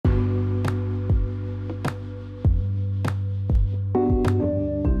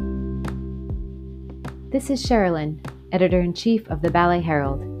This is Sherilyn, Editor-in-Chief of the Ballet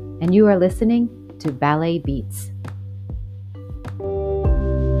Herald, and you are listening to Ballet Beats.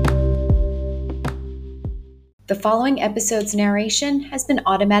 The following episode's narration has been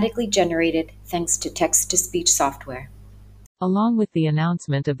automatically generated thanks to text-to-speech software. Along with the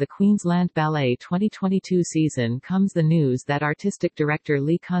announcement of the Queensland Ballet 2022 season comes the news that artistic director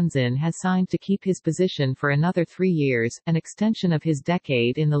Lee Kunzin has signed to keep his position for another 3 years, an extension of his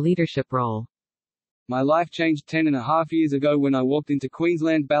decade in the leadership role. My life changed 10.5 years ago when I walked into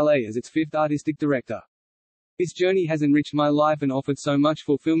Queensland Ballet as its 5th artistic director. This journey has enriched my life and offered so much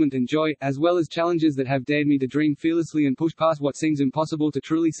fulfillment and joy, as well as challenges that have dared me to dream fearlessly and push past what seems impossible to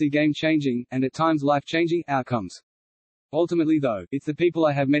truly see game-changing, and at times life-changing, outcomes. Ultimately though, it's the people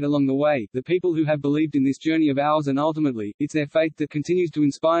I have met along the way, the people who have believed in this journey of ours, and ultimately, it's their faith that continues to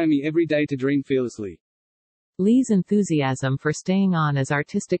inspire me every day to dream fearlessly. Lee's enthusiasm for staying on as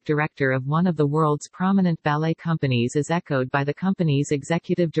artistic director of one of the world's prominent ballet companies is echoed by the company's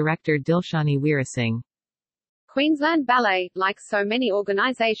executive director Dilshani Weerasinghe. Queensland Ballet, like so many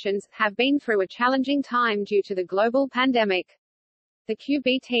organisations, have been through a challenging time due to the global pandemic. The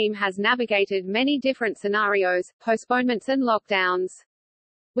QB team has navigated many different scenarios, postponements and lockdowns.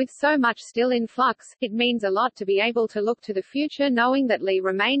 With so much still in flux, it means a lot to be able to look to the future knowing that Lee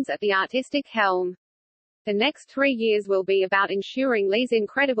remains at the artistic helm. The next 3 years will be about ensuring Lee's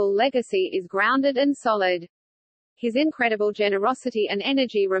incredible legacy is grounded and solid. His incredible generosity and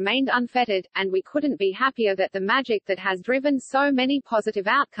energy remained unfettered, and we couldn't be happier that the magic that has driven so many positive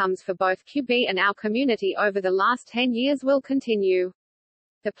outcomes for both QB and our community over the last 10 years will continue.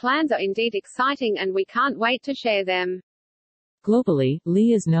 The plans are indeed exciting and we can't wait to share them. Globally,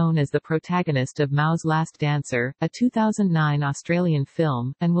 Lee is known as the protagonist of Mao's Last Dancer, a 2009 Australian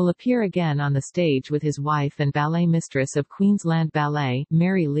film, and will appear again on the stage with his wife and ballet mistress of Queensland Ballet,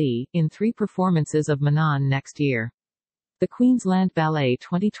 Mary Lee, in 3 performances of Manon next year. The Queensland Ballet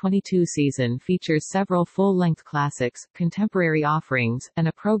 2022 season features several full-length classics, contemporary offerings, and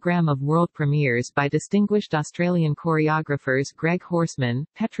a program of world premieres by distinguished Australian choreographers Greg Horseman,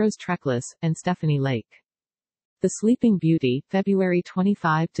 Petros Treklis, and Stephanie Lake. The Sleeping Beauty, February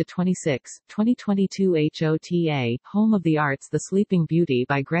 25 to 26, 2022 HOTA, Home of the Arts. The Sleeping Beauty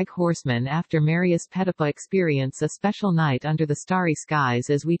by Greg Horseman. After Marius Petipa experience a special night under the starry skies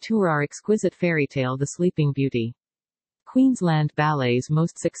as we tour our exquisite fairy tale The Sleeping Beauty. Queensland Ballet's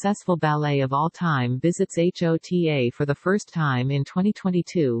most successful ballet of all time visits HOTA for the first time in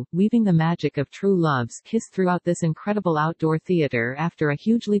 2022, weaving the magic of true love's kiss throughout this incredible outdoor theatre after a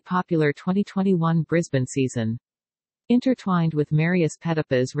hugely popular 2021 Brisbane season. Intertwined with Marius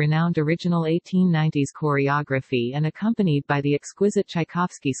Petipa's renowned original 1890s choreography and accompanied by the exquisite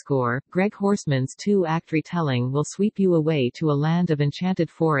Tchaikovsky score, Greg Horseman's 2-act retelling will sweep you away to a land of enchanted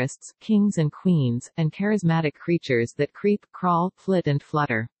forests, kings and queens, and charismatic creatures that creep, crawl, flit and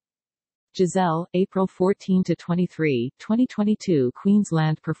flutter. Giselle, April 14 to 23, 2022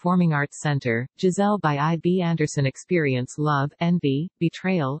 Queensland Performing Arts Centre, Giselle by I.B. Anderson. Experience love, envy,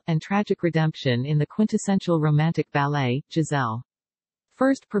 betrayal, and tragic redemption in the quintessential romantic ballet, Giselle.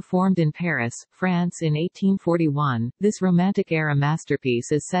 First performed in Paris, France in 1841, this romantic-era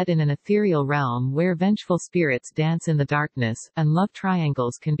masterpiece is set in an ethereal realm where vengeful spirits dance in the darkness, and love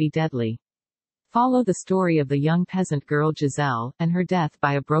triangles can be deadly. Follow the story of the young peasant girl Giselle, and her death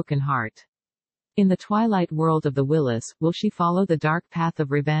by a broken heart. In the twilight world of the Willis, will she follow the dark path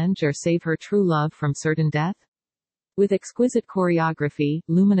of revenge or save her true love from certain death? With exquisite choreography,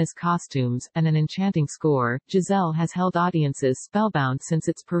 luminous costumes, and an enchanting score, Giselle has held audiences spellbound since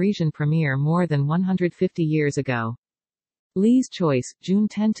its Parisian premiere more than 150 years ago. Lee's Choice, June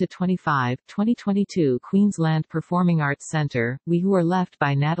 10 to 25, 2022 Queensland Performing Arts Centre, We Who Are Left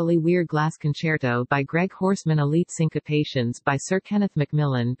by Natalie Weir. Glass Concerto by Greg Horseman. Elite Syncopations by Sir Kenneth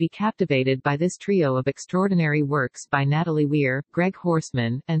Macmillan. Be captivated by this trio of extraordinary works by Natalie Weir, Greg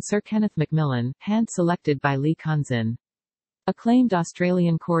Horseman, and Sir Kenneth Macmillan, hand-selected by Lee Kunzin. Acclaimed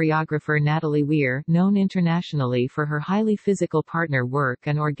Australian choreographer Natalie Weir, known internationally for her highly physical partner work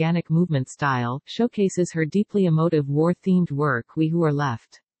and organic movement style, showcases her deeply emotive war-themed work We Who Are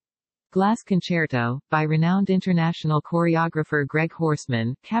Left. Glass Concerto, by renowned international choreographer Greg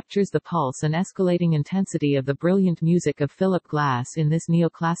Horseman, captures the pulse and escalating intensity of the brilliant music of Philip Glass in this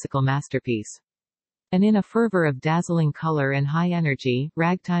neoclassical masterpiece. And in a fervor of dazzling color and high energy,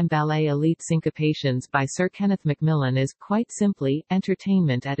 Ragtime Ballet. Elite Syncopations by Sir Kenneth Macmillan is, quite simply,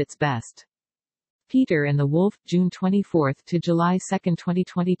 entertainment at its best. Peter and the Wolf, June 24 to July 2,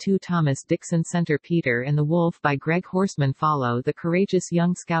 2022 Thomas Dixon Center. Peter and the Wolf by Greg Horseman. Follow the courageous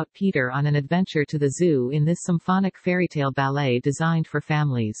young scout Peter on an adventure to the zoo in this symphonic fairytale ballet designed for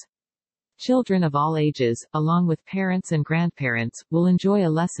families. Children of all ages, along with parents and grandparents, will enjoy a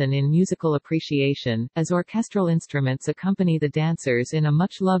lesson in musical appreciation, as orchestral instruments accompany the dancers in a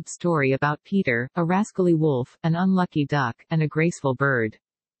much-loved story about Peter, a rascally wolf, an unlucky duck, and a graceful bird.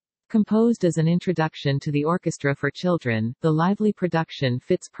 Composed as an introduction to the orchestra for children, the lively production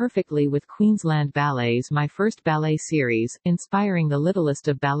fits perfectly with Queensland Ballet's My First Ballet series, inspiring the littlest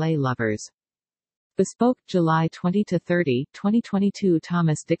of ballet lovers. Bespoke, July 20–30, 2022.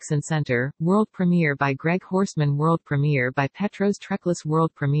 Thomas Dixon Center, world premiere by Greg Horseman, world premiere by Petros Treklis, world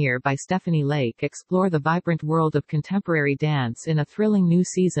premiere by Stephanie Lake. Explore the vibrant world of contemporary dance in a thrilling new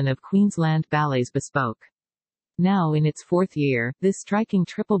season of Queensland Ballet's Bespoke. Now in its fourth year, this striking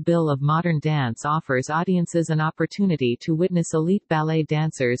triple bill of modern dance offers audiences an opportunity to witness elite ballet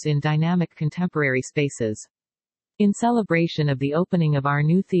dancers in dynamic contemporary spaces. In celebration of the opening of our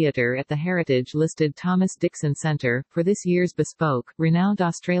new theatre at the heritage-listed Thomas Dixon Centre, for this year's Bespoke, renowned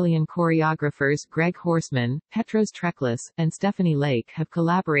Australian choreographers Greg Horseman, Petros Treklis, and Stephanie Lake have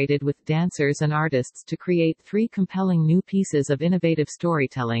collaborated with dancers and artists to create 3 compelling new pieces of innovative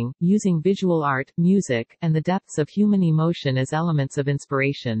storytelling, using visual art, music, and the depths of human emotion as elements of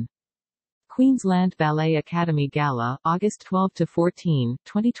inspiration. Queensland Ballet Academy Gala, August 12–14,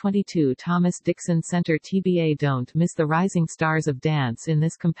 2022. Thomas Dixon Centre TBA. Don't miss the rising stars of dance in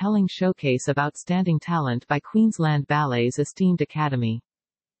this compelling showcase of outstanding talent by Queensland Ballet's esteemed academy.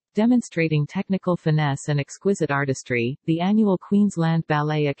 Demonstrating technical finesse and exquisite artistry, the annual Queensland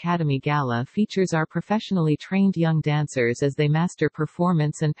Ballet Academy Gala features our professionally trained young dancers as they master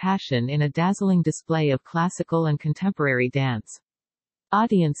performance and passion in a dazzling display of classical and contemporary dance.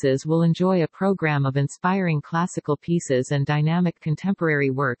 Audiences will enjoy a program of inspiring classical pieces and dynamic contemporary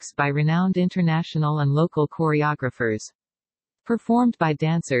works by renowned international and local choreographers. Performed by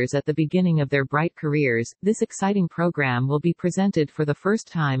dancers at the beginning of their bright careers, this exciting program will be presented for the first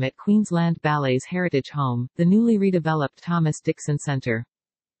time at Queensland Ballet's heritage home, the newly redeveloped Thomas Dixon Centre.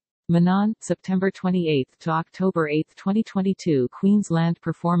 Manon, September 28 to October 8, 2022. Queensland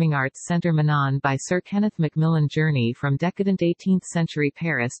Performing Arts Centre. Manon by Sir Kenneth Macmillan. Journey from decadent 18th-century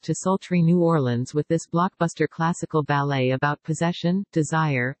Paris to sultry New Orleans with this blockbuster classical ballet about possession,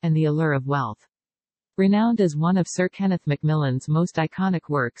 desire, and the allure of wealth. Renowned as one of Sir Kenneth Macmillan's most iconic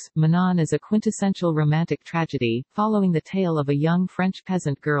works, Manon is a quintessential romantic tragedy, following the tale of a young French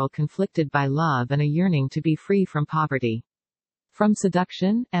peasant girl conflicted by love and a yearning to be free from poverty. From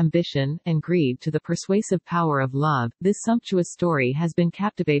seduction, ambition, and greed to the persuasive power of love, this sumptuous story has been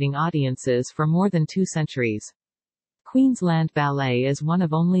captivating audiences for more than 2 centuries. Queensland Ballet is one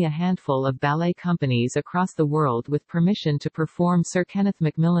of only a handful of ballet companies across the world with permission to perform Sir Kenneth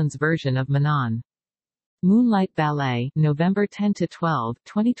Macmillan's version of Manon. Moonlight Ballet, November 10–12,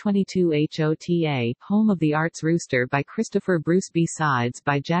 2022. HOTA, Home of the Arts. Rooster by Christopher Bruce. B-sides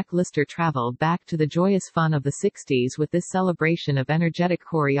by Jack Lister. Travel back to the joyous fun of the 60s with this celebration of energetic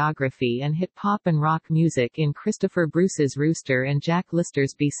choreography and hit pop and rock music in Christopher Bruce's Rooster and Jack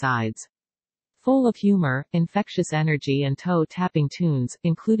Lister's B-sides. Full of humor, infectious energy and toe-tapping tunes,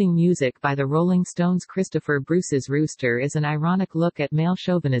 including music by the Rolling Stones. Christopher Bruce's Rooster is an ironic look at male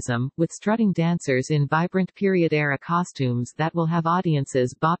chauvinism, with strutting dancers in vibrant period-era costumes that will have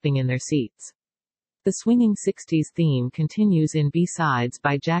audiences bopping in their seats. The swinging 60s theme continues in B-sides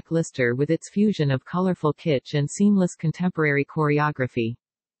by Jack Lister with its fusion of colorful kitsch and seamless contemporary choreography.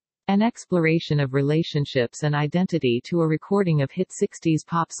 An exploration of relationships and identity to a recording of hit 60s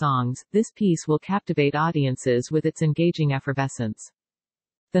pop songs, this piece will captivate audiences with its engaging effervescence.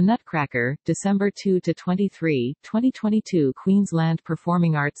 The Nutcracker, December 2–23, 2022. Queensland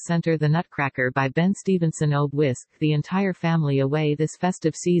Performing Arts Centre. The Nutcracker by Ben Stevenson. Whisk the entire family away this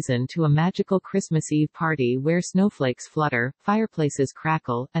festive season to a magical Christmas Eve party where snowflakes flutter, fireplaces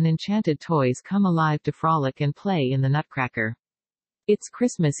crackle, and enchanted toys come alive to frolic and play in the Nutcracker. It's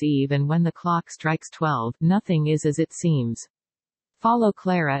Christmas Eve and when the clock strikes 12, nothing is as it seems. Follow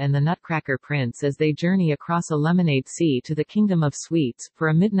Clara and the Nutcracker Prince as they journey across a lemonade sea to the Kingdom of Sweets, for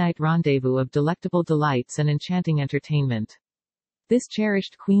a midnight rendezvous of delectable delights and enchanting entertainment. This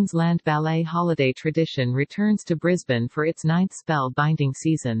cherished Queensland Ballet holiday tradition returns to Brisbane for its 9th spell-binding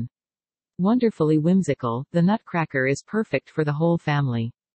season. Wonderfully whimsical, the Nutcracker is perfect for the whole family.